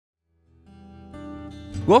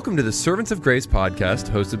Welcome to the Servants of Grace podcast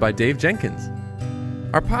hosted by Dave Jenkins.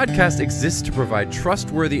 Our podcast exists to provide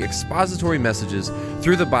trustworthy expository messages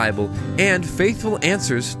through the Bible and faithful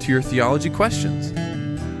answers to your theology questions.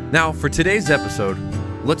 Now, for today's episode,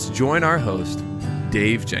 let's join our host,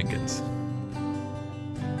 Dave Jenkins.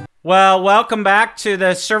 Well, welcome back to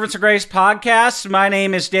the Servants of Grace podcast. My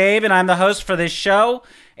name is Dave, and I'm the host for this show.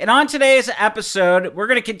 And on today's episode, we're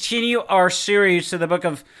going to continue our series to the book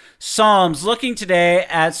of Psalms, looking today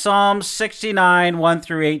at Psalm 69, 1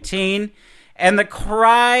 through 18, and the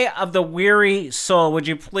cry of the weary soul. Would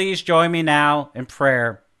you please join me now in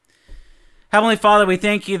prayer? Heavenly Father, we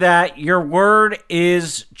thank you that your word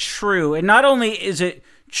is true. And not only is it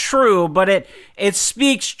true, but it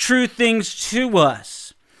speaks true things to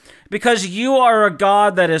us. Because you are a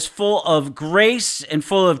God that is full of grace and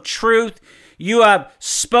full of truth. You have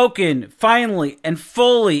spoken finally and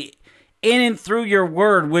fully in and through your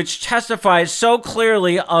word, which testifies so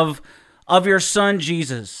clearly of your Son,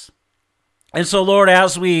 Jesus. And so, Lord,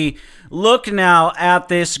 as we look now at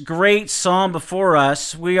this great psalm before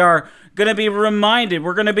us, we are going to be reminded,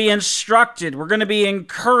 we're going to be instructed, we're going to be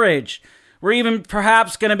encouraged, we're even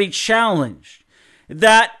perhaps going to be challenged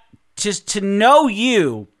that to know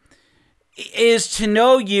you is to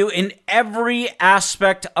know you in every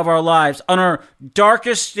aspect of our lives, on our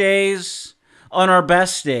darkest days, on our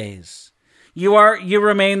best days. You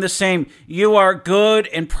remain the same. You are good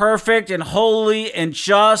and perfect and holy and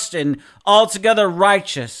just and altogether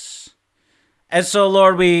righteous. And so,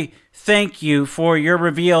 Lord, we thank you for your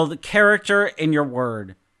revealed character in your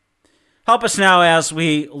word. Help us now as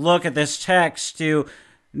we look at this text to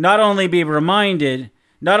not only be reminded,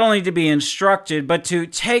 not only to be instructed, but to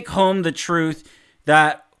take home the truth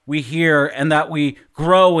that we hear and that we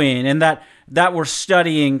grow in and that we're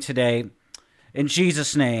studying today. In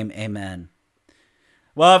Jesus' name, amen.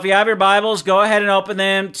 Well, if you have your Bibles, go ahead and open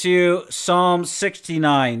them to Psalm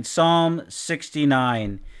 69. Psalm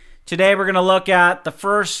 69. Today we're going to look at the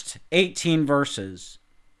first 18 verses.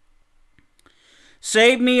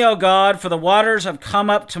 Save me, O God, for the waters have come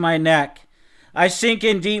up to my neck. I sink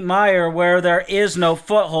in deep mire where there is no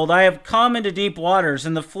foothold. I have come into deep waters,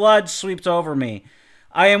 and the flood sweeps over me.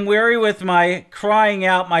 I am weary with my crying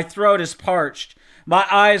out. My throat is parched. My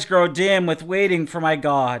eyes grow dim with waiting for my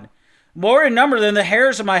God. More in number than the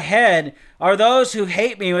hairs of my head are those who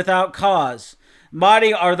hate me without cause.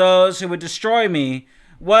 Mighty are those who would destroy me.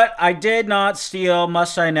 What I did not steal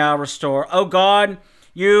must I now restore. O God,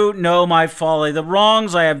 you know my folly. The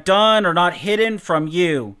wrongs I have done are not hidden from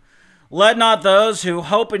you. Let not those who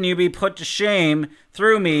hope in you be put to shame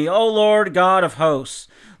through me, O Lord God of hosts.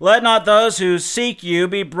 Let not those who seek you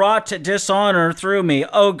be brought to dishonor through me,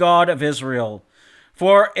 O God of Israel.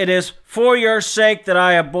 For it is for your sake that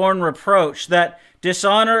I have borne reproach, that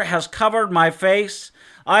dishonor has covered my face.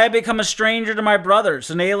 I have become a stranger to my brothers,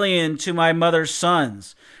 an alien to my mother's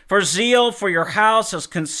sons. For zeal for your house has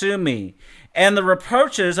consumed me, and the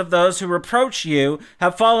reproaches of those who reproach you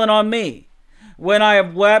have fallen on me. When I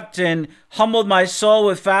have wept and humbled my soul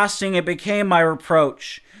with fasting, it became my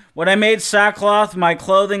reproach. When I made sackcloth my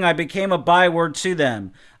clothing, I became a byword to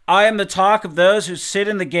them. I am the talk of those who sit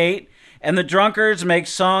in the gate, and the drunkards make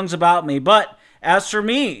songs about me. But as for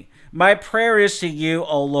me, my prayer is to you,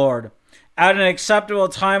 O Lord. At an acceptable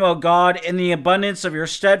time, O God, in the abundance of your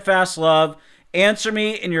steadfast love, answer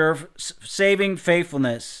me in your saving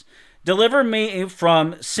faithfulness. Deliver me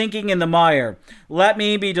from sinking in the mire. Let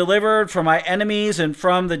me be delivered from my enemies and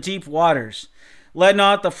from the deep waters. Let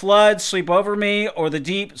not the flood sweep over me, or the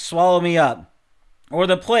deep swallow me up, or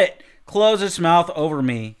the pit close its mouth over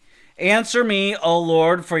me. Answer me, O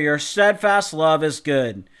Lord, for your steadfast love is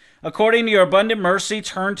good. According to your abundant mercy,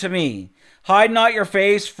 turn to me. Hide not your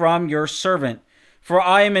face from your servant, for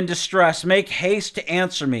I am in distress. Make haste to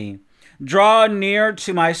answer me. Draw near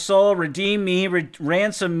to my soul, redeem me,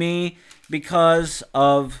 ransom me because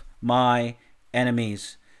of my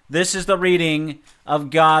enemies. This is the reading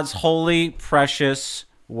of God's holy, precious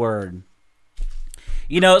word.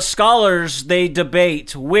 You know, scholars, they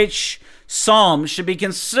debate which psalms should be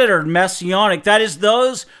considered messianic. That is,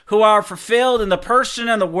 those who are fulfilled in the person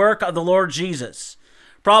and the work of the Lord Jesus.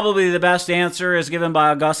 Probably the best answer is given by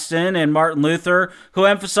Augustine and Martin Luther, who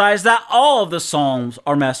emphasize that all of the psalms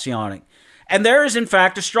are messianic. And there is, in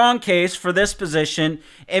fact, a strong case for this position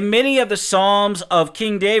in many of the Psalms of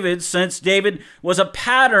King David, since David was a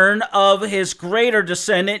pattern of his greater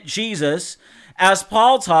descendant, Jesus. As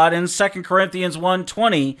Paul taught in 2 Corinthians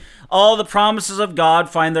 1:20, all the promises of God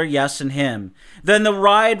find their yes in him. Then the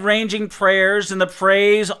wide-ranging prayers and the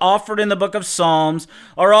praise offered in the book of Psalms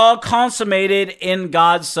are all consummated in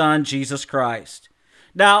God's Son, Jesus Christ.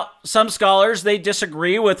 Now, some scholars, they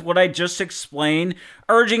disagree with what I just explained,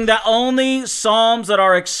 urging that only Psalms that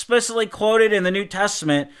are explicitly quoted in the New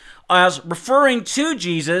Testament as referring to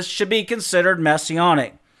Jesus should be considered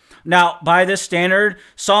messianic. Now, by this standard,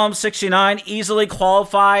 Psalm 69 easily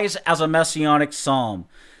qualifies as a messianic psalm.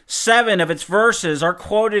 7 of its verses are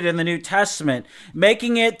quoted in the New Testament,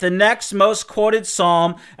 making it the next most quoted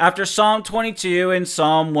psalm after Psalm 22 and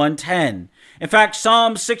Psalm 110. In fact,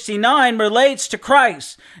 Psalm 69 relates to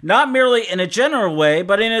Christ, not merely in a general way,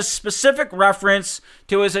 but in a specific reference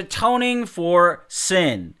to his atoning for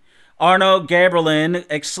sin. Arno Gabrielin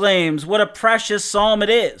exclaims, "What a precious psalm it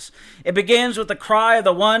is! It begins with the cry of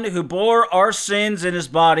the one who bore our sins in his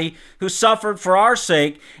body, who suffered for our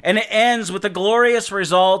sake, and it ends with the glorious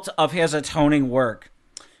result of his atoning work."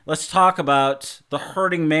 Let's talk about the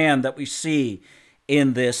hurting man that we see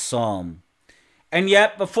in this psalm. And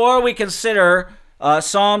yet, before we consider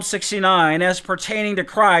Psalm 69 as pertaining to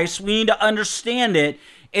Christ, we need to understand it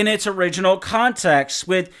in its original context,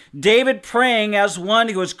 with David praying as one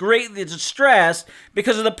who is greatly distressed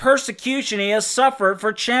because of the persecution he has suffered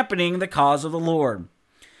for championing the cause of the Lord.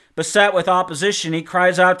 Beset with opposition, he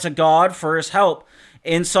cries out to God for his help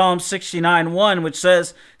in Psalm 69:1, which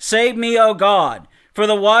says, "Save me, O God, for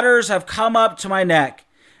the waters have come up to my neck."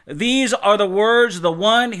 These are the words of the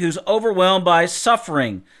one who's overwhelmed by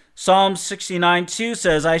suffering. Psalm 69:2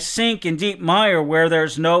 says, "I sink in deep mire where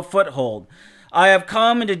there's no foothold. I have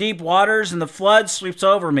come into deep waters and the flood sweeps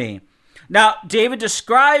over me." Now, David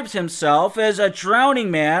describes himself as a drowning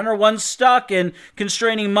man or one stuck in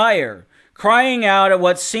constraining mire, crying out at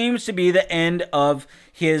what seems to be the end of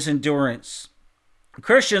his endurance.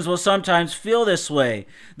 Christians will sometimes feel this way.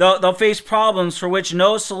 They'll face problems for which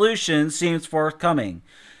no solution seems forthcoming.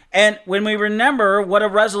 And when we remember what a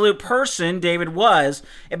resolute person David was,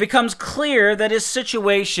 it becomes clear that his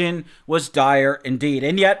situation was dire indeed.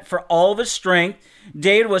 And yet, for all of his strength,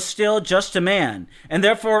 David was still just a man. And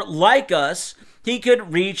therefore, like us, he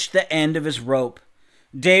could reach the end of his rope.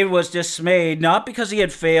 David was dismayed not because he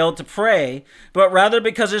had failed to pray, but rather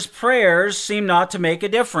because his prayers seemed not to make a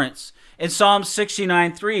difference. In Psalm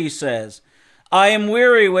 69:3 he says, "I am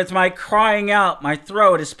weary with my crying out, my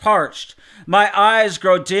throat is parched. My eyes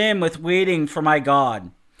grow dim with waiting for my God."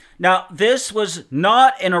 Now, this was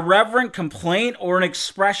not an irreverent complaint or an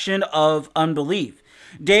expression of unbelief.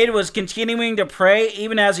 David was continuing to pray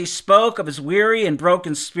even as he spoke of his weary and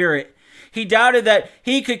broken spirit. He doubted that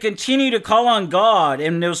he could continue to call on God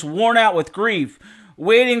and was worn out with grief,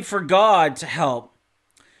 waiting for God to help.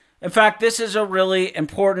 In fact, this is a really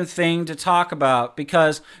important thing to talk about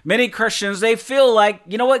because many Christians, they feel like,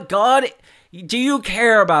 you know what, God, do you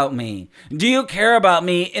care about me? Do you care about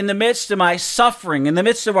me in the midst of my suffering, in the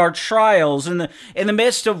midst of our trials, in the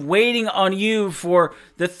midst of waiting on you for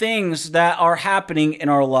the things that are happening in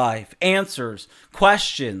our life? Answers,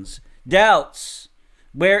 questions, doubts.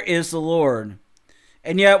 Where is the Lord?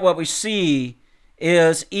 And yet what we see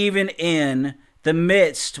is even in the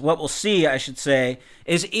midst, what we'll see, I should say,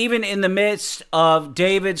 is even in the midst of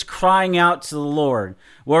David's crying out to the Lord,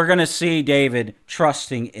 we're going to see David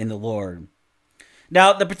trusting in the Lord.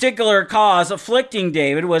 Now, the particular cause afflicting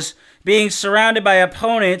David was being surrounded by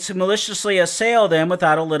opponents who maliciously assailed him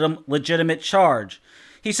without a legitimate charge.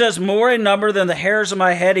 He says, "More in number than the hairs of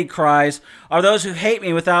my head," he cries, "are those who hate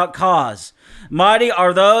me without cause. Mighty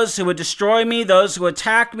are those who would destroy me, those who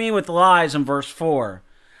attack me with lies," in verse 4.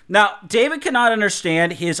 Now, David cannot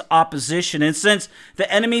understand his opposition, and since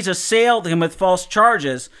the enemies assailed him with false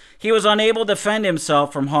charges, he was unable to defend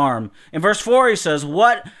himself from harm. In verse 4, he says,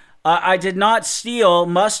 "What I did not steal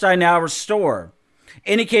must I now restore,"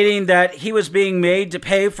 indicating that he was being made to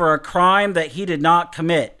pay for a crime that he did not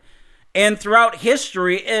commit. And throughout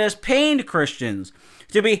history, it has pained Christians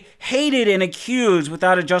to be hated and accused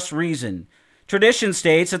without a just reason. Tradition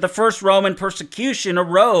states that the first Roman persecution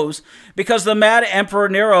arose because the mad Emperor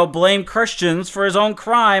Nero blamed Christians for his own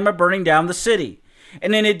crime of burning down the city.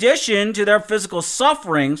 And in addition to their physical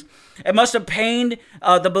sufferings, it must have pained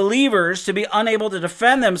the believers to be unable to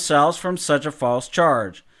defend themselves from such a false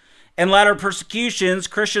charge. In latter persecutions,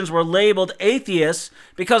 Christians were labeled atheists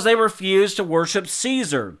because they refused to worship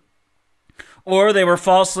Caesar, or they were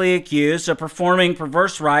falsely accused of performing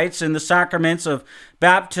perverse rites in the sacraments of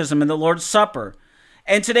baptism and the Lord's Supper.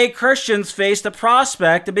 And today Christians face the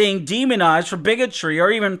prospect of being demonized for bigotry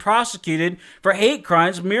or even prosecuted for hate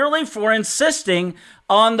crimes merely for insisting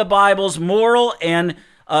on the Bible's moral and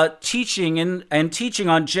teaching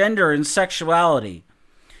on gender and sexuality.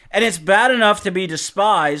 And it's bad enough to be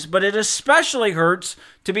despised, but it especially hurts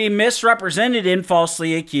to be misrepresented and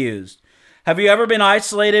falsely accused. Have you ever been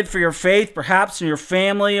isolated for your faith, perhaps in your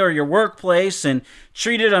family or your workplace, and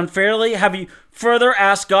treated unfairly? Have you further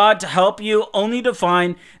asked God to help you, only to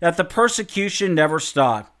find that the persecution never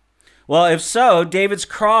stopped? Well, if so, David's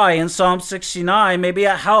cry in Psalm 69 may be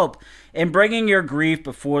a help in bringing your grief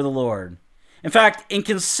before the Lord. In fact, in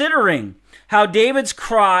considering how David's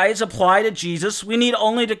cries apply to Jesus, we need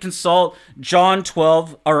only to consult John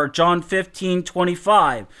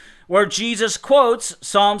 15:25, where Jesus quotes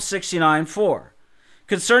Psalm 69:4.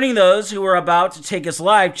 Concerning those who were about to take his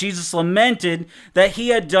life, Jesus lamented that he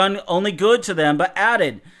had done only good to them, but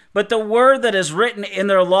added, "But the word that is written in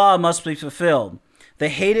their law must be fulfilled. They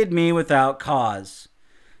hated me without cause."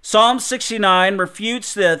 Psalm 69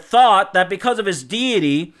 refutes the thought that because of his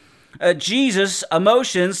deity, Jesus'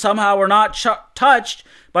 emotions somehow were not touched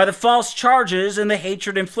by the false charges and the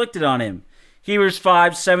hatred inflicted on him. Hebrews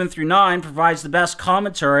 5:7-9 provides the best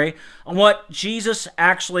commentary on what Jesus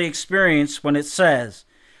actually experienced when it says,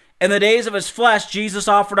 "In the days of his flesh, Jesus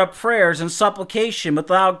offered up prayers and supplication with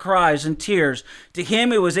loud cries and tears to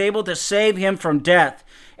him who was able to save him from death.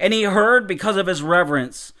 And he heard because of his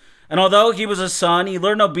reverence. And although he was a son, he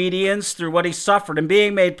learned obedience through what he suffered. And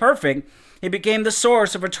being made perfect, he became the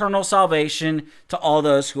source of eternal salvation to all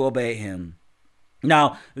those who obey him."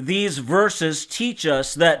 Now, these verses teach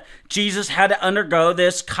us that Jesus had to undergo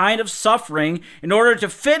this kind of suffering in order to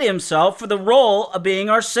fit himself for the role of being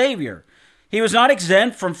our Savior. He was not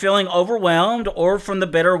exempt from feeling overwhelmed or from the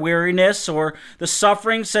bitter weariness or the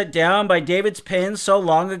suffering set down by David's pen so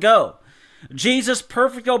long ago. Jesus'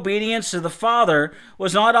 perfect obedience to the Father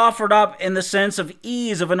was not offered up in the sense of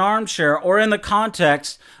ease of an armchair or in the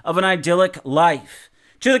context of an idyllic life.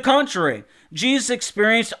 To the contrary, Jesus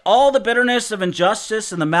experienced all the bitterness of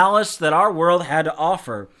injustice and the malice that our world had to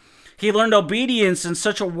offer. He learned obedience in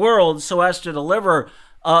such a world so as to deliver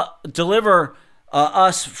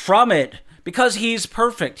us from it, because he's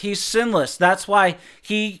perfect, he's sinless. That's why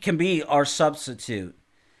he can be our substitute.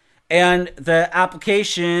 And the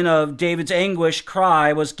application of David's anguish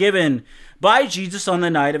cry was given by Jesus on the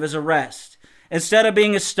night of his arrest. Instead of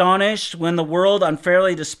being astonished when the world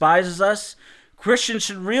unfairly despises us, Christians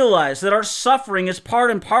should realize that our suffering is part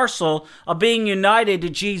and parcel of being united to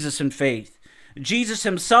Jesus in faith. Jesus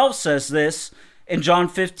himself says this in John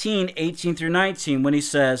 15:18-19, when he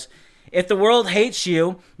says, "If the world hates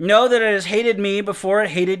you, know that it has hated me before it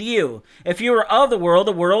hated you. If you were of the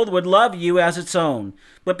world would love you as its own.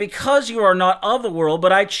 But because you are not of the world,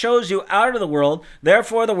 but I chose you out of the world,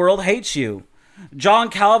 therefore the world hates you." John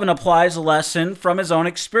Calvin applies a lesson from his own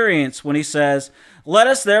experience when he says, "Let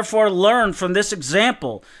us therefore learn from this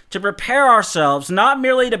example to prepare ourselves not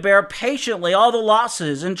merely to bear patiently all the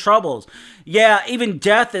losses and troubles, even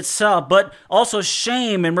death itself, but also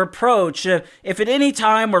shame and reproach, if at any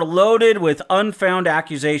time we're loaded with unfound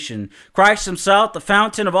accusation. Christ himself, the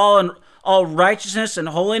fountain of all righteousness and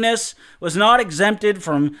holiness, was not exempted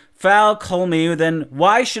from foul calumny. Then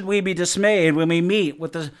why should we be dismayed when we meet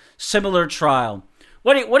with a similar trial?"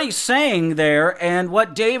 What he's saying there, and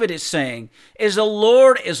what David is saying, is the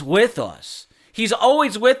Lord is with us. He's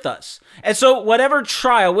always with us. And so whatever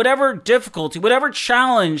trial, whatever difficulty, whatever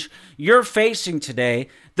challenge you're facing today,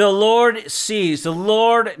 the Lord sees, the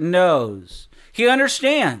Lord knows. He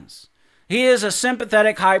understands. He is a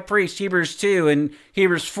sympathetic high priest, Hebrews 2 and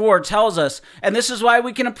Hebrews 4 tells us. And this is why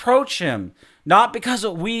we can approach him, not because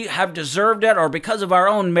we have deserved it or because of our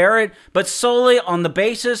own merit, but solely on the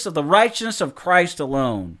basis of the righteousness of Christ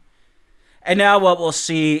alone. And now what we'll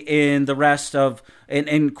see in the rest of,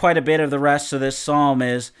 in quite a bit of the rest of this psalm,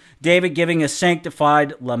 is David giving a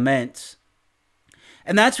sanctified lament.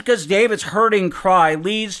 And that's because David's hurting cry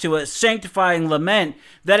leads to a sanctifying lament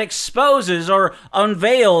that exposes or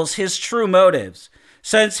unveils his true motives.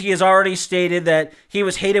 Since he has already stated that he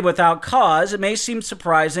was hated without cause, it may seem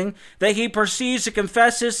surprising that he proceeds to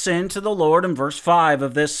confess his sin to the Lord in verse 5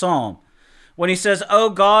 of this psalm, when he says, "O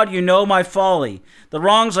God, you know my folly. The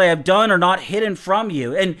wrongs I have done are not hidden from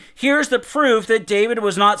you." And here's the proof that David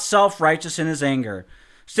was not self-righteous in his anger.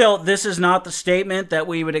 Still, this is not the statement that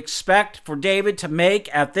we would expect for David to make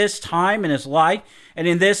at this time in his life and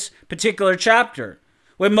in this particular chapter.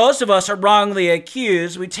 When most of us are wrongly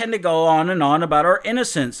accused, we tend to go on and on about our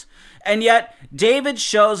innocence. And yet, David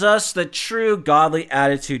shows us the true godly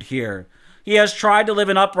attitude here. He has tried to live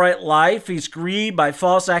an upright life. He's grieved by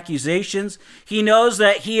false accusations. He knows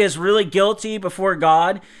that he is really guilty before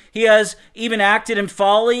God. He has even acted in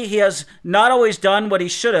folly. He has not always done what he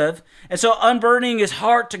should have. And so, unburdening his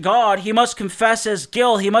heart to God, he must confess his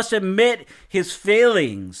guilt. He must admit his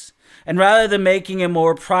failings. And rather than making him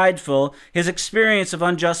more prideful, his experience of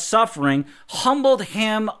unjust suffering humbled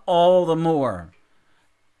him all the more.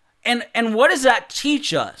 And what does that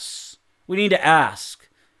teach us? We need to ask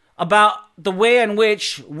about the way in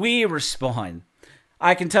which we respond.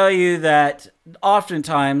 I can tell you that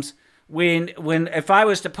oftentimes when if I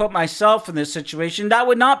was to put myself in this situation, that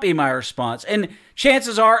would not be my response. And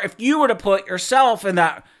chances are, if you were to put yourself in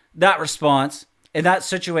that response, in that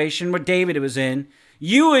situation where David was in,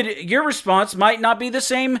 your response might not be the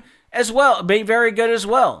same as well, be very good as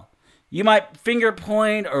well. You might finger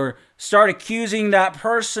point or start accusing that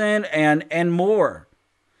person and more.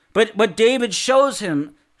 But what David shows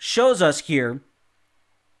us here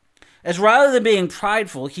is rather than being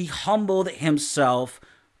prideful, he humbled himself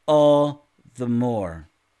all the more.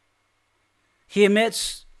 He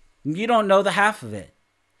admits, you don't know the half of it.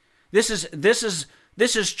 This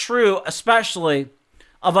is true, especially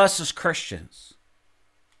of us as Christians.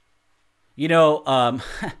 You know,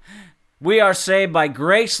 we are saved by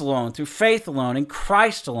grace alone, through faith alone, in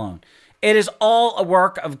Christ alone. It is all a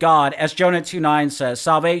work of God. As Jonah 2:9 says,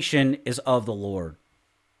 salvation is of the Lord.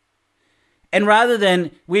 And rather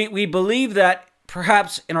than, we believe that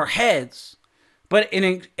perhaps in our heads, but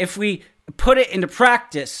if we put it into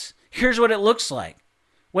practice, here's what it looks like.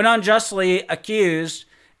 When unjustly accused,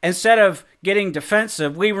 instead of getting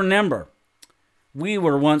defensive, we remember, we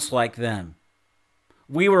were once like them.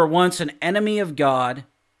 We were once an enemy of God.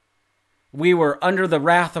 We were under the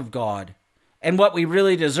wrath of God. And what we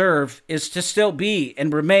really deserve is to still be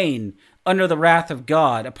and remain under the wrath of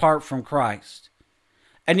God apart from Christ.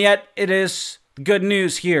 And yet it is good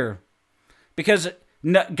news here, because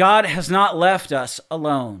God has not left us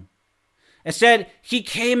alone. Instead, he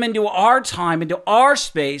came into our time, into our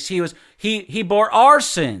space. He bore our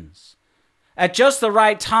sins at just the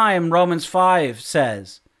right time, Romans 5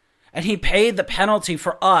 says. And he paid the penalty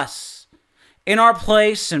for us. In our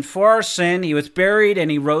place and for our sin, he was buried and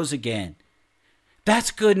he rose again.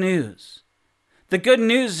 That's good news. The good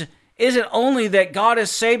news isn't only that God has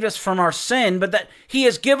saved us from our sin, but that he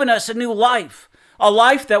has given us a new life, a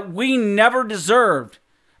life that we never deserved,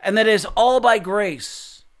 and that is all by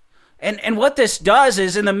grace. And what this does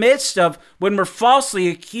is, in the midst of when we're falsely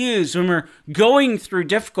accused, when we're going through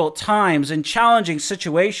difficult times and challenging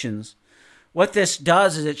situations, what this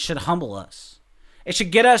does is it should humble us. It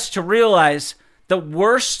should get us to realize the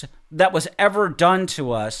worst that was ever done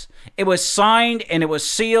to us, it was signed and it was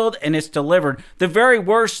sealed and it's delivered. The very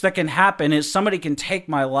worst that can happen is somebody can take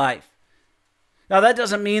my life. Now, that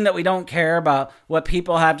doesn't mean that we don't care about what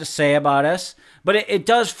people have to say about us, but it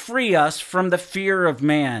does free us from the fear of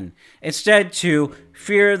man. Instead, to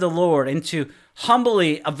fear the Lord and to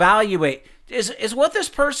humbly evaluate, is what this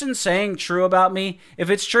person's saying true about me? If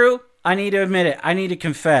it's true, I need to admit it. I need to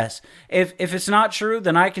confess. If it's not true,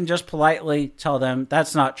 then I can just politely tell them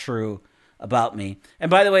that's not true about me.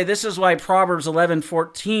 And by the way, this is why Proverbs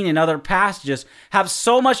 11:14 and other passages have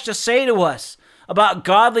so much to say to us about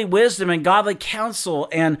godly wisdom and godly counsel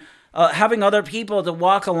and having other people to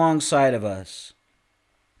walk alongside of us.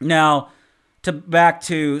 Now, back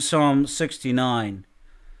to Psalm 69.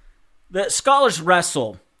 The scholars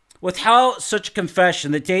wrestle with how such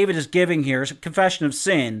confession that David is giving here, a confession of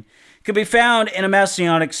sin, could be found in a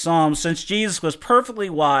messianic psalm, since Jesus was perfectly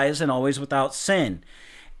wise and always without sin.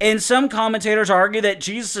 And some commentators argue that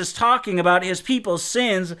Jesus is talking about his people's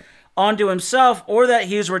sins onto himself, or that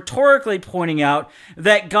he is rhetorically pointing out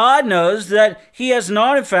that God knows that he has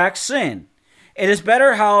not in fact sinned. It is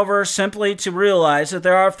better, however, simply to realize that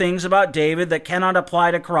there are things about David that cannot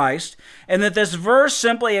apply to Christ, and that this verse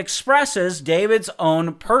simply expresses David's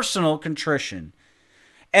own personal contrition.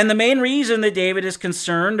 And the main reason that David is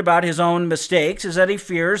concerned about his own mistakes is that he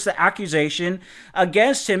fears the accusation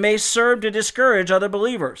against him may serve to discourage other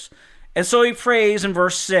believers. And so he prays in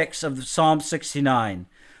verse 6 of Psalm 69,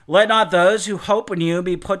 "Let not those who hope in you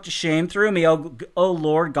be put to shame through me, O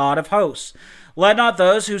Lord God of hosts. Let not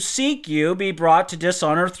those who seek you be brought to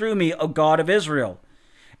dishonor through me, O God of Israel."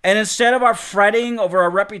 And instead of our fretting over our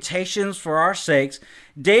reputations for our sakes,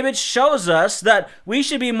 David shows us that we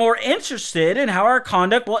should be more interested in how our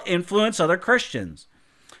conduct will influence other Christians.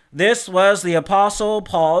 This was the Apostle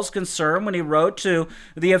Paul's concern when he wrote to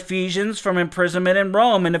the Ephesians from imprisonment in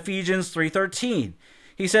Rome in Ephesians 3:13.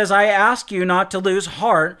 He says, "I ask you not to lose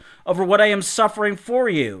heart over what I am suffering for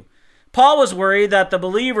you." Paul was worried that the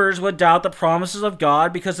believers would doubt the promises of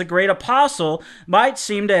God because the great apostle might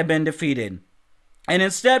seem to have been defeated. And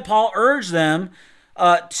instead, Paul urged them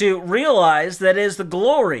to realize that it is the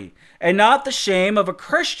glory and not the shame of a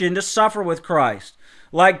Christian to suffer with Christ.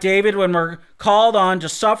 Like David, when we're called on to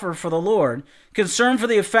suffer for the Lord, concern for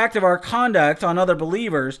the effect of our conduct on other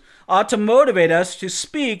believers ought to motivate us to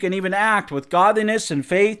speak and even act with godliness and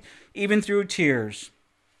faith, even through tears.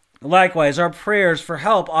 Likewise, our prayers for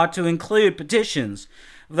help ought to include petitions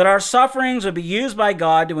that our sufferings would be used by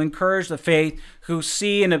God to encourage the faith who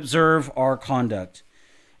see and observe our conduct.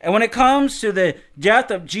 And when it comes to the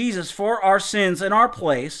death of Jesus for our sins in our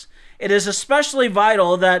place, it is especially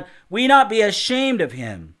vital that we not be ashamed of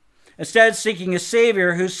him, instead seeking a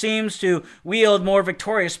Savior who seems to wield more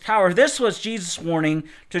victorious power. This was Jesus' warning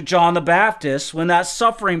to John the Baptist when that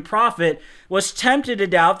suffering prophet was tempted to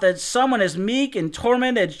doubt that someone as meek and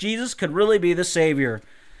tormented as Jesus could really be the Savior.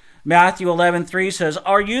 Matthew 11:3 says,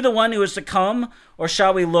 "Are you the one who is to come, or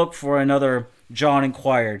shall we look for another?" John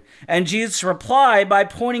inquired. And Jesus replied by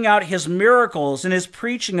pointing out his miracles and his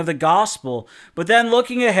preaching of the gospel. But then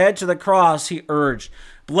looking ahead to the cross, he urged,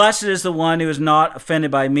 "Blessed is the one who is not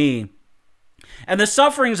offended by me." And the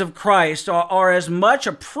sufferings of Christ are as much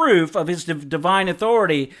a proof of his divine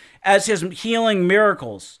authority as his healing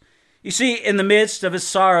miracles. You see, in the midst of his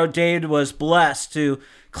sorrow, David was blessed to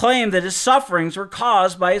claim that his sufferings were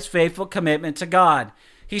caused by his faithful commitment to God.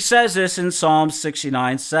 He says this in Psalm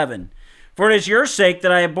 69:7. "For it is your sake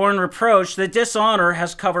that I have borne reproach, that dishonor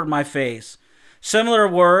has covered my face." Similar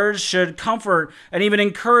words should comfort and even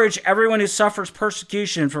encourage everyone who suffers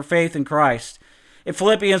persecution for faith in Christ. In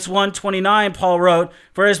Philippians 1:29, Paul wrote,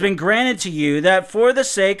 "For it has been granted to you that for the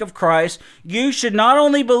sake of Christ you should not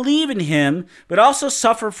only believe in him, but also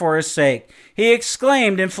suffer for his sake." He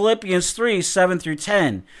exclaimed in Philippians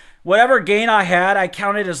 3:7-10, "Whatever gain I had, I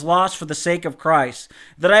counted as loss for the sake of Christ,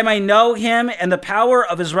 that I may know him and the power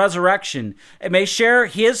of his resurrection, and may share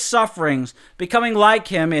his sufferings, becoming like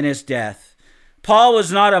him in his death." Paul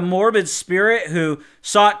was not a morbid spirit who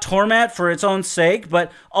sought torment for its own sake,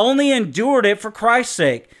 but only endured it for Christ's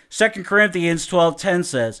sake. 2 Corinthians 12:10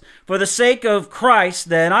 says, "For the sake of Christ,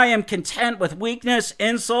 then, I am content with weakness,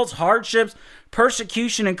 insults, hardships,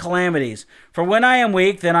 persecution, and calamities. For when I am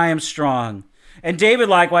weak, then I am strong." And David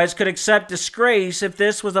likewise could accept disgrace if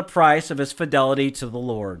this was the price of his fidelity to the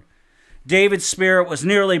Lord. David's spirit was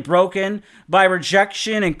nearly broken by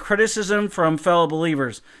rejection and criticism from fellow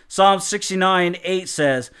believers. Psalm 69:8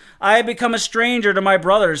 says, "I have become a stranger to my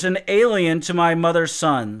brothers, an alien to my mother's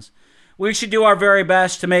sons." We should do our very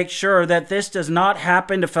best to make sure that this does not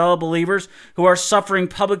happen to fellow believers who are suffering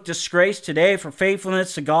public disgrace today for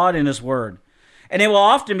faithfulness to God and his word. And it will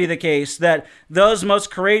often be the case that those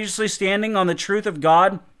most courageously standing on the truth of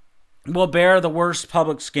God will bear the worst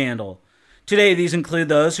public scandal. Today, these include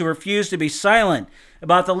those who refuse to be silent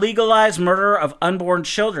about the legalized murder of unborn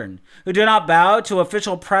children, who do not bow to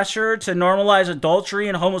official pressure to normalize adultery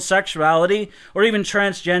and homosexuality or even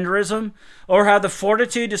transgenderism, or have the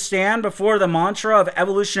fortitude to stand before the mantra of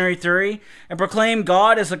evolutionary theory and proclaim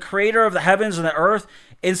God as the creator of the heavens and the earth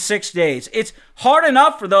in 6 days. It's hard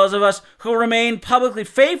enough for those of us who remain publicly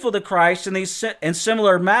faithful to Christ in these and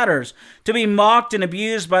similar matters to be mocked and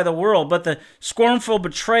abused by the world, but the scornful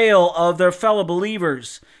betrayal of their fellow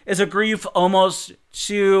believers is a grief almost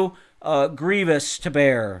too grievous to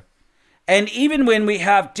bear. And even when we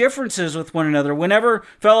have differences with one another, whenever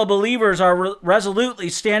fellow believers are resolutely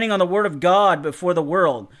standing on the word of God before the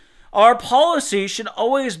world, our policy should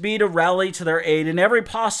always be to rally to their aid in every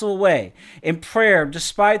possible way, in prayer,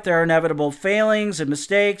 despite their inevitable failings and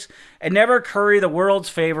mistakes, and never curry the world's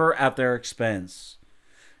favor at their expense.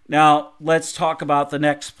 Now, let's talk about the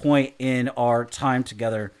next point in our time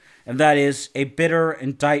together, and that is a bitter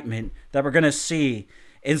indictment that we're going to see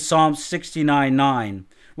in Psalm 69:9,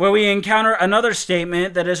 where we encounter another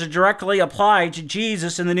statement that is directly applied to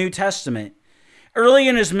Jesus in the New Testament. Early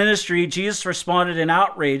in his ministry, Jesus responded in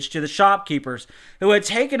outrage to the shopkeepers who had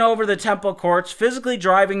taken over the temple courts, physically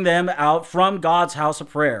driving them out from God's house of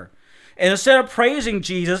prayer. And instead of praising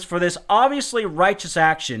Jesus for this obviously righteous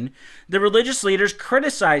action, the religious leaders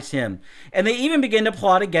criticized him, and they even began to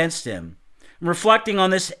plot against him. Reflecting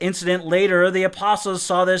on this incident later, the apostles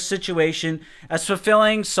saw this situation as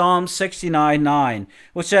fulfilling Psalm 69:9,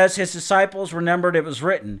 which says his disciples remembered it was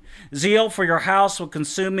written, "Zeal for your house will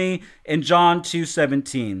consume me," in John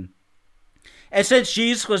 2:17. And since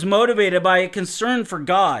Jesus was motivated by a concern for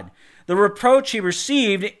God, the reproach he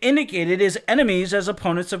received indicated his enemies as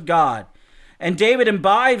opponents of God. And David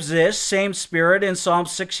imbibes this same spirit in Psalm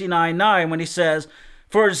 69:9 when he says,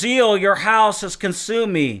 "For zeal your house has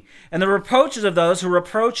consumed me, and the reproaches of those who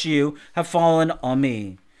reproach you have fallen on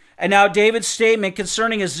me." And now David's statement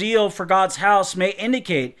concerning his zeal for God's house may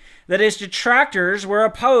indicate that his detractors were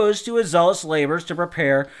opposed to his zealous labors to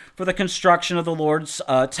prepare for the construction of the Lord's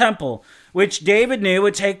temple, which David knew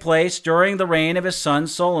would take place during the reign of his son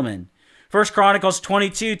Solomon. 1 Chronicles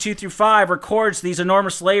 22, 2-5 records these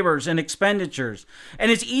enormous labors and expenditures. And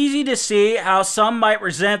it's easy to see how some might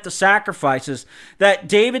resent the sacrifices that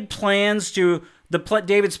David plans to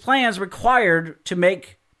David's plans required to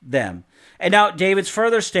make them. And now David's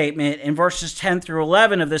further statement in verses 10 through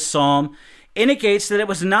 11 of this psalm indicates that it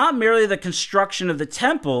was not merely the construction of the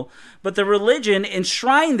temple, but the religion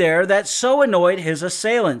enshrined there that so annoyed his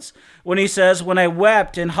assailants. When he says, "When I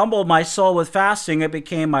wept and humbled my soul with fasting, it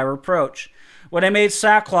became my reproach. When I made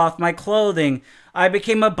sackcloth my clothing, I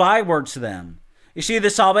became a byword to them." You see, the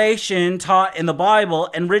salvation taught in the Bible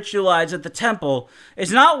and ritualized at the temple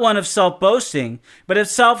is not one of self-boasting, but of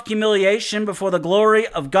self-humiliation before the glory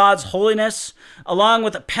of God's holiness, along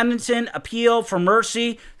with a penitent appeal for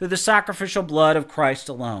mercy through the sacrificial blood of Christ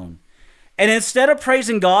alone. And instead of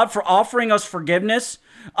praising God for offering us forgiveness,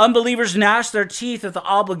 unbelievers gnash their teeth at the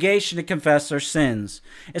obligation to confess their sins.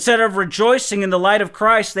 Instead of rejoicing in the light of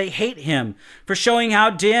Christ, they hate him for showing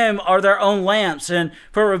how dim are their own lamps and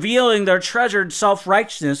for revealing their treasured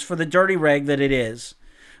self-righteousness for the dirty rag that it is.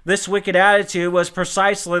 This wicked attitude was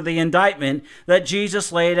precisely the indictment that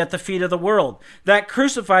Jesus laid at the feet of the world that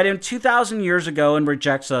crucified him 2,000 years ago and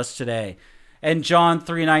rejects us today. In John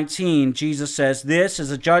 3:19, Jesus says, "This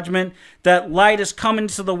is a judgment that light is come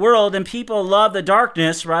into the world, and people love the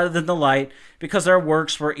darkness rather than the light because their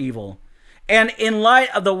works were evil." And in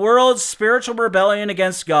light of the world's spiritual rebellion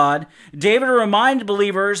against God, David reminded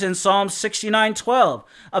believers in Psalm 69:12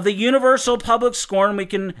 of the universal public scorn we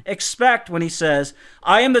can expect when he says,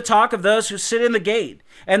 "I am the talk of those who sit in the gate,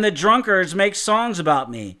 and the drunkards make songs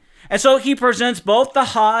about me." And so he presents both the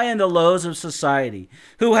high and the lows of society,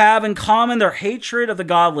 who have in common their hatred of the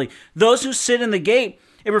godly. Those who sit in the gate,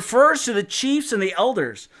 it refers to the chiefs and the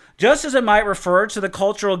elders, just as it might refer to the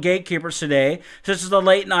cultural gatekeepers today, such as the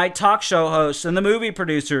late-night talk show hosts and the movie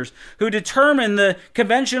producers, who determine the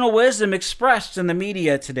conventional wisdom expressed in the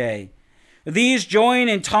media today. These join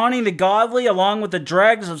in taunting the godly along with the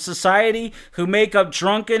dregs of society who make up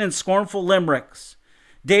drunken and scornful limericks.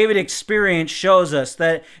 David's experience shows us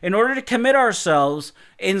that in order to commit ourselves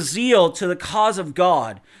in zeal to the cause of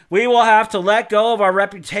God, we will have to let go of our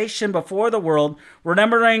reputation before the world,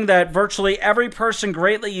 remembering that virtually every person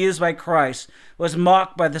greatly used by Christ was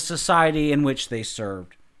mocked by the society in which they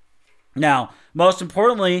served. Now, most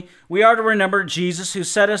importantly, we are to remember Jesus, who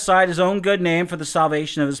set aside his own good name for the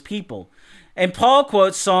salvation of his people. And Paul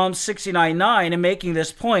quotes Psalm 69:9 in making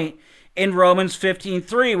this point in Romans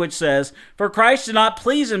 15:3, which says, "For Christ did not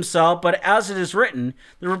please himself, but as it is written,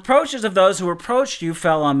 the reproaches of those who reproached you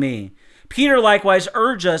fell on me." Peter likewise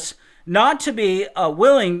urged us not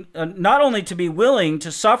only to be willing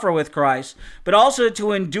to suffer with Christ, but also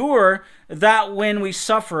to endure that when we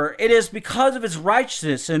suffer, it is because of his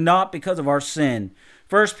righteousness and not because of our sin.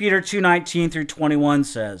 1 Peter 2:19 through 21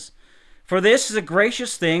 says, "For this is a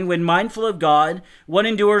gracious thing when mindful of God, one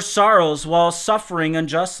endures sorrows while suffering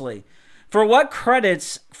unjustly. For what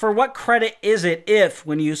credit is it if,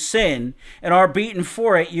 when you sin and are beaten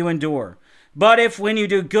for it, you endure? But if when you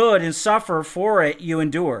do good and suffer for it, you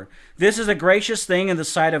endure, this is a gracious thing in the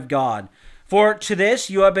sight of God. For to this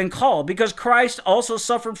you have been called, because Christ also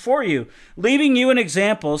suffered for you, leaving you an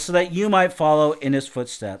example so that you might follow in his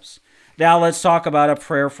footsteps." Now let's talk about a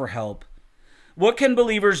prayer for help. What can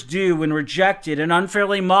believers do when rejected and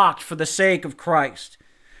unfairly mocked for the sake of Christ?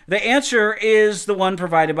 The answer is the one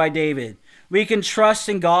provided by David. We can trust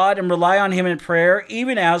in God and rely on him in prayer,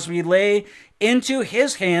 even as we lay into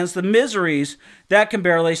his hands the miseries that can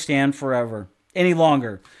barely stand forever any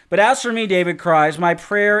longer. "But as for me," David cries, "my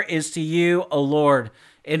prayer is to you, O Lord,"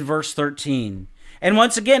 in verse 13. And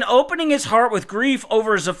once again, opening his heart with grief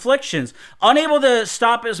over his afflictions, unable to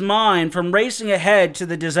stop his mind from racing ahead to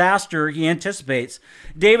the disaster he anticipates,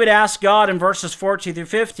 David asks God in verses 14 through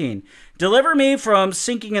 15, "Deliver me from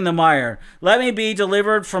sinking in the mire. Let me be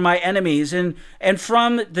delivered from my enemies and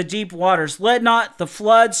from the deep waters. Let not the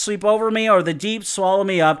flood sweep over me, or the deep swallow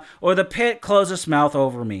me up, or the pit close its mouth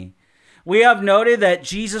over me." We have noted that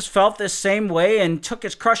Jesus felt this same way and took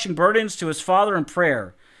his crushing burdens to his Father in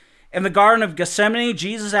prayer. In the Garden of Gethsemane,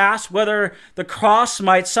 Jesus asked whether the cross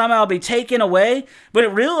might somehow be taken away,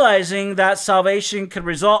 but realizing that salvation could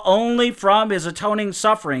result only from his atoning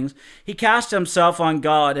sufferings, he cast himself on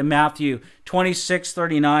God. In Matthew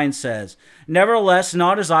 26:39 says, "Nevertheless,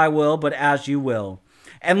 not as I will, but as you will."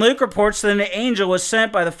 And Luke reports that an angel was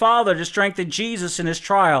sent by the Father to strengthen Jesus in his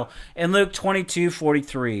trial in Luke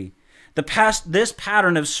 22:43. This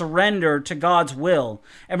pattern of surrender to God's will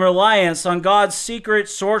and reliance on God's secret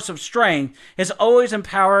source of strength has always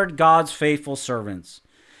empowered God's faithful servants.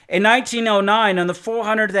 In 1909, on the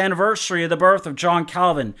 400th anniversary of the birth of John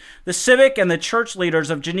Calvin, the civic and the church leaders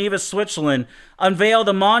of Geneva, Switzerland, unveiled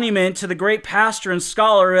a monument to the great pastor and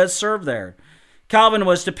scholar who had served there. Calvin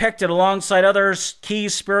was depicted alongside other key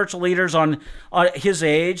spiritual leaders on his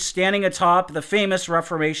age, standing atop the famous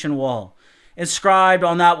Reformation wall. Inscribed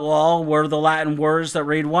on that wall were the Latin words that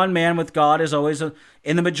read, "One man with God is always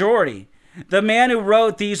in the majority." The man who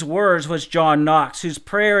wrote these words was John Knox, whose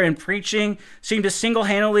prayer and preaching seemed to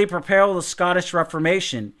single-handedly propel the Scottish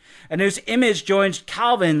Reformation, and whose image joins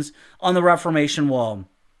Calvin's on the Reformation wall.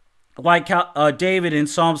 Like David in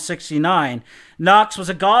Psalm 69, Knox was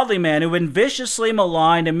a godly man who had been viciously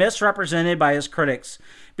maligned and misrepresented by his critics,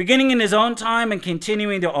 beginning in his own time and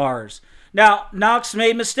continuing to ours. Now, Knox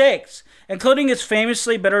made mistakes, including his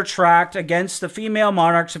famously bitter tract against the female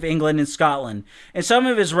monarchs of England and Scotland, and some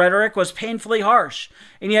of his rhetoric was painfully harsh,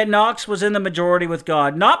 and yet Knox was in the majority with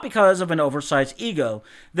God, not because of an oversized ego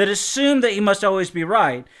that assumed that he must always be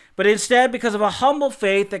right, but instead because of a humble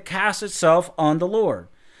faith that cast itself on the Lord.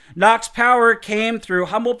 Knox's power came through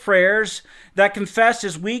humble prayers that confessed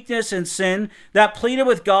his weakness and sin, that pleaded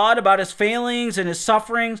with God about his failings and his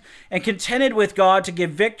sufferings, and contended with God to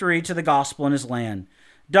give victory to the gospel in his land.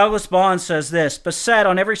 Douglas Bond says this: beset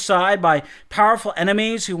on every side by powerful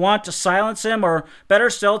enemies who want to silence him or, better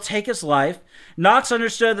still, take his life, Knox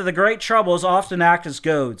understood that the great troubles often act as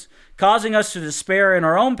goads, causing us to despair in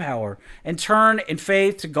our own power and turn in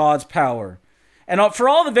faith to God's power. And for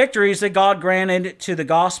all the victories that God granted to the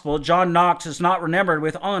gospel, John Knox is not remembered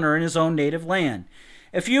with honor in his own native land.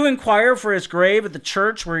 If you inquire for his grave at the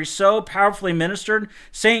church where he so powerfully ministered,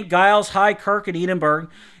 St. Giles High Kirk at Edinburgh,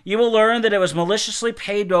 you will learn that it was maliciously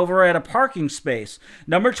paved over at a parking space,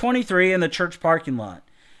 number 23 in the church parking lot.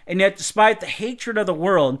 And yet, despite the hatred of the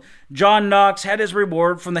world, John Knox had his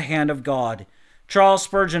reward from the hand of God. Charles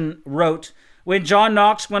Spurgeon wrote, "When John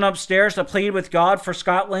Knox went upstairs to plead with God for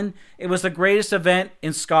Scotland, it was the greatest event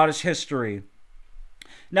in Scottish history."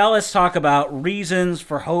 Now let's talk about reasons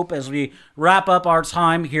for hope as we wrap up our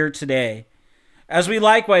time here today. As we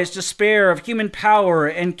likewise despair of human power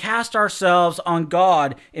and cast ourselves on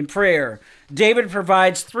God in prayer, David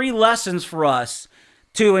provides 3 lessons for us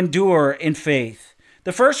to endure in faith.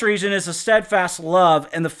 The first reason is the steadfast love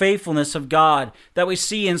and the faithfulness of God that we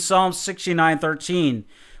see in Psalm 69:13.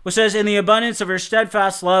 Which says, "In the abundance of your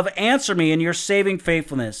steadfast love, answer me in your saving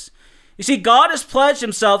faithfulness." You see, God has pledged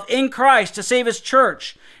himself in Christ to save his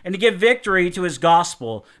church and to give victory to his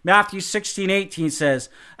gospel. Matthew 16:18 says,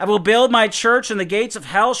 "I will build my church, and the gates of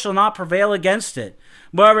hell shall not prevail against it."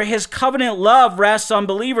 Moreover, his covenant love rests on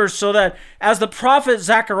believers so that, as the prophet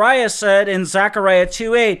Zechariah said in Zechariah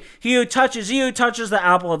 2:8, he who touches the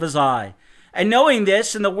apple of his eye. And knowing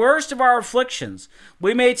this, in the worst of our afflictions,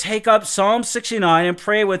 we may take up Psalm 69 and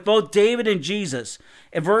pray with both David and Jesus.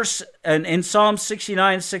 In Psalm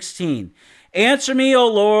 69:16, "Answer me, O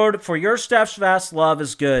Lord, for your steadfast love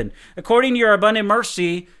is good. According to your abundant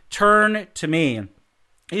mercy, turn to me."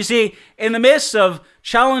 You see, in the midst of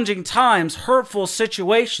challenging times, hurtful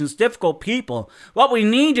situations, difficult people, what we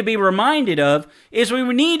need to be reminded of is we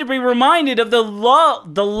need to be reminded of the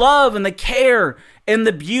love and the care and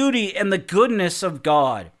the beauty and the goodness of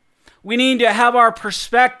God. We need to have our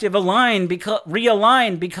perspective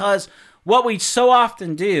realigned because what we so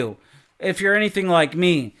often do, if you're anything like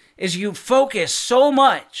me, is you focus so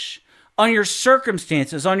much on your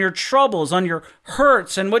circumstances, on your troubles, on your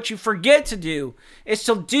hurts, and what you forget to do is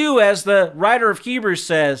to do as the writer of Hebrews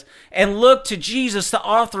says, and look to Jesus, the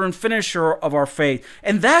author and finisher of our faith.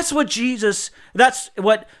 And this is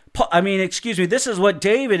what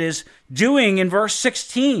David is doing in verse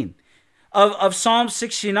 16 of Psalm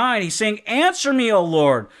 69. He's saying, "Answer me, O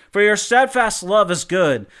Lord, for your steadfast love is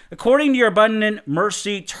good. According to your abundant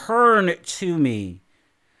mercy, turn to me."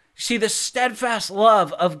 See, the steadfast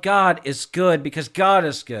love of God is good because God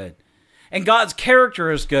is good. And God's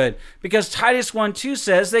character is good because Titus 1:2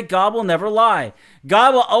 says that God will never lie.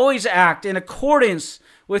 God will always act in accordance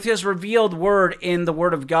with his revealed word in the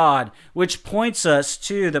word of God, which points us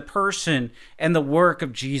to the person and the work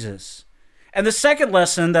of Jesus. And the second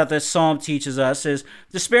lesson that this psalm teaches us is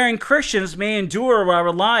despairing Christians may endure while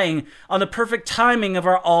relying on the perfect timing of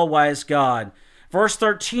our all-wise God. Verse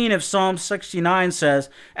 13 of Psalm 69 says,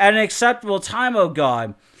 "At an acceptable time, O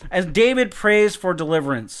God," as David prays for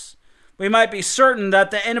deliverance. We might be certain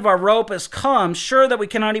that the end of our rope has come, sure that we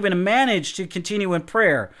cannot even manage to continue in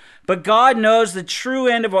prayer. But God knows the true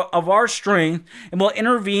end of our strength and will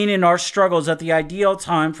intervene in our struggles at the ideal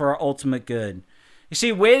time for our ultimate good. You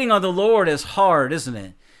see, waiting on the Lord is hard, isn't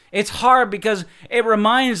it? It's hard because it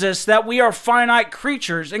reminds us that we are finite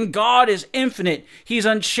creatures and God is infinite. He's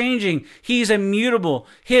unchanging. He's immutable.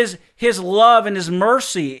 His love and his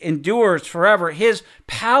mercy endures forever. His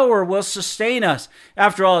power will sustain us.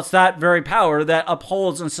 After all, it's that very power that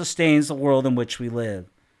upholds and sustains the world in which we live.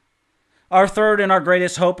 Our third and our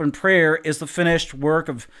greatest hope and prayer is the finished work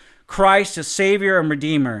of Christ as Savior and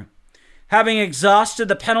Redeemer. Having exhausted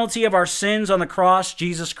the penalty of our sins on the cross,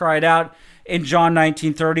 Jesus cried out in John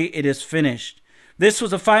 19:30, "It is finished." This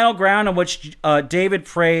was the final ground on which David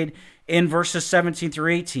prayed in verses 17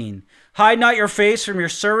 through 18. "Hide not your face from your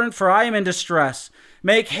servant, for I am in distress.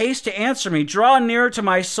 Make haste to answer me. Draw near to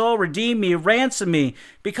my soul. Redeem me. Ransom me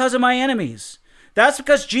because of my enemies." That's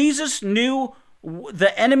because Jesus knew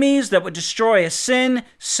the enemies that would destroy us: sin,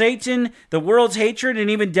 Satan, the world's hatred, and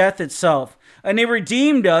even death itself. And he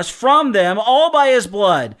redeemed us from them all by his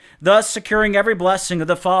blood, thus securing every blessing of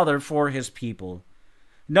the Father for his people.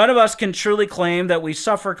 None of us can truly claim that we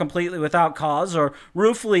suffer completely without cause, or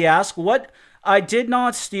ruefully ask, "What I did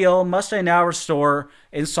not steal, must I now restore?"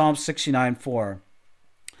 in Psalm 69:4.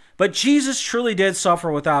 But Jesus truly did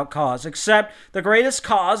suffer without cause, except the greatest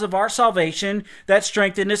cause of our salvation that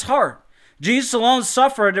strengthened his heart. Jesus alone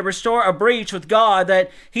suffered to restore a breach with God that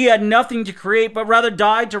he had nothing to create, but rather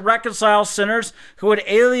died to reconcile sinners who had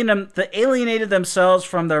alienated themselves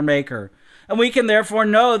from their Maker. And we can therefore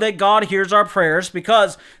know that God hears our prayers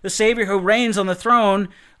because the Savior who reigns on the throne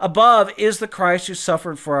above is the Christ who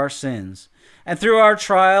suffered for our sins. And through our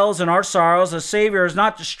trials and our sorrows, the Savior is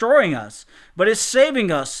not destroying us, but is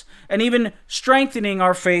saving us and even strengthening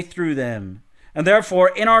our faith through them. And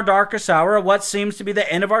therefore, in our darkest hour, what seems to be the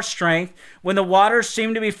end of our strength, when the waters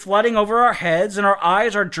seem to be flooding over our heads and our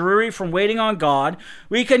eyes are dreary from waiting on God,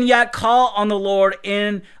 we can yet call on the Lord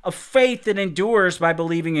in a faith that endures by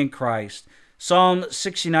believing in Christ. Psalm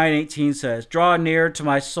 69:18 says, "Draw near to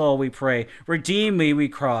my soul, we pray. Redeem me, we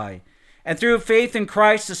cry." And through faith in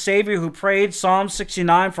Christ, the Savior who prayed Psalm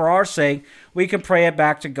 69 for our sake, we can pray it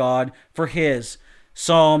back to God for his.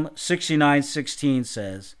 Psalm 69:16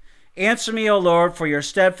 says, "Answer me, O Lord, for your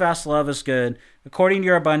steadfast love is good. According to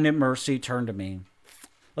your abundant mercy, turn to me."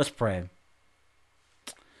 Let's pray.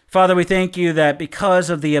 Father, we thank you that because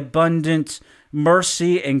of the abundant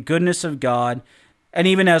mercy and goodness of God, and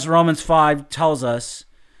even as Romans 5 tells us,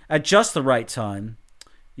 at just the right time,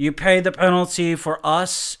 you paid the penalty for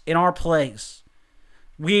us in our place.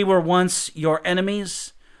 We were once your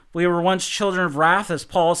enemies. We were once children of wrath, as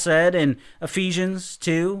Paul said in Ephesians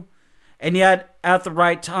 2. And yet, at the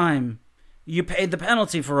right time, you paid the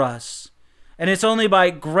penalty for us. And it's only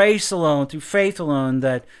by grace alone, through faith alone,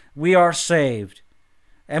 that we are saved.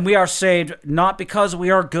 And we are saved not because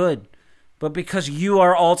we are good, but because you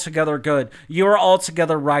are altogether good. You are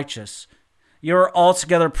altogether righteous. You are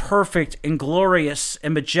altogether perfect and glorious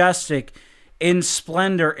and majestic in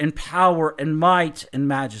splendor and power and might and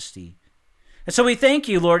majesty. And so we thank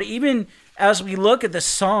you, Lord. Even as we look at this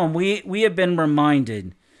psalm, we have been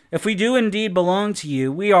reminded, if we do indeed belong to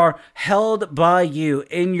you, we are held by you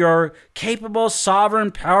in your capable,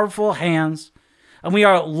 sovereign, powerful hands, and we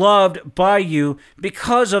are loved by you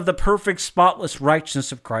because of the perfect, spotless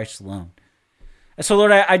righteousness of Christ alone. And so,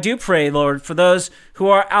 Lord, I do pray, Lord, for those who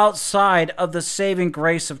are outside of the saving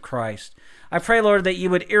grace of Christ. I pray, Lord, that you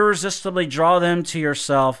would irresistibly draw them to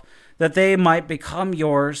yourself, that they might become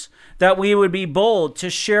yours, that we would be bold to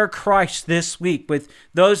share Christ this week with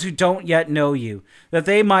those who don't yet know you, that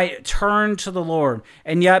they might turn to the Lord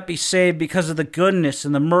and yet be saved because of the goodness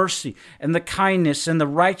and the mercy and the kindness and the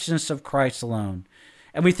righteousness of Christ alone.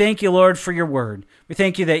 And we thank you, Lord, for your word. We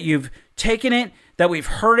thank you that you've taken it, that we've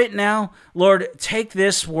heard it now. Lord, take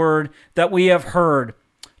this word that we have heard,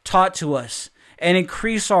 taught to us, and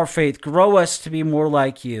increase our faith. Grow us to be more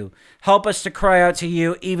like you. Help us to cry out to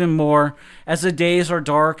you even more as the days are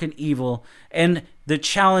dark and evil and the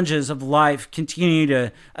challenges of life continue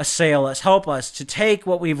to assail us. Help us to take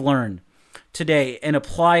what we've learned today and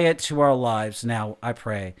apply it to our lives now, I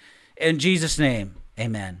pray. In Jesus' name,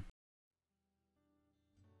 amen.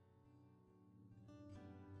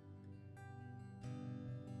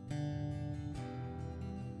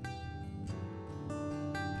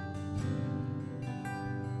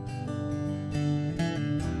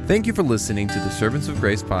 Thank you for listening to the Servants of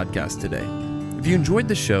Grace podcast today. If you enjoyed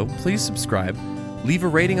the show, please subscribe, leave a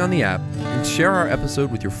rating on the app, and share our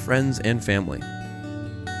episode with your friends and family.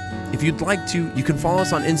 If you'd like to, you can follow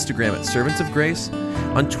us on Instagram at Servants of Grace,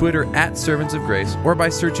 on Twitter at Servants of Grace, or by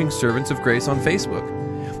searching Servants of Grace on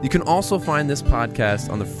Facebook. You can also find this podcast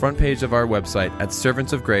on the front page of our website at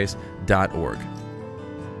servantsofgrace.org.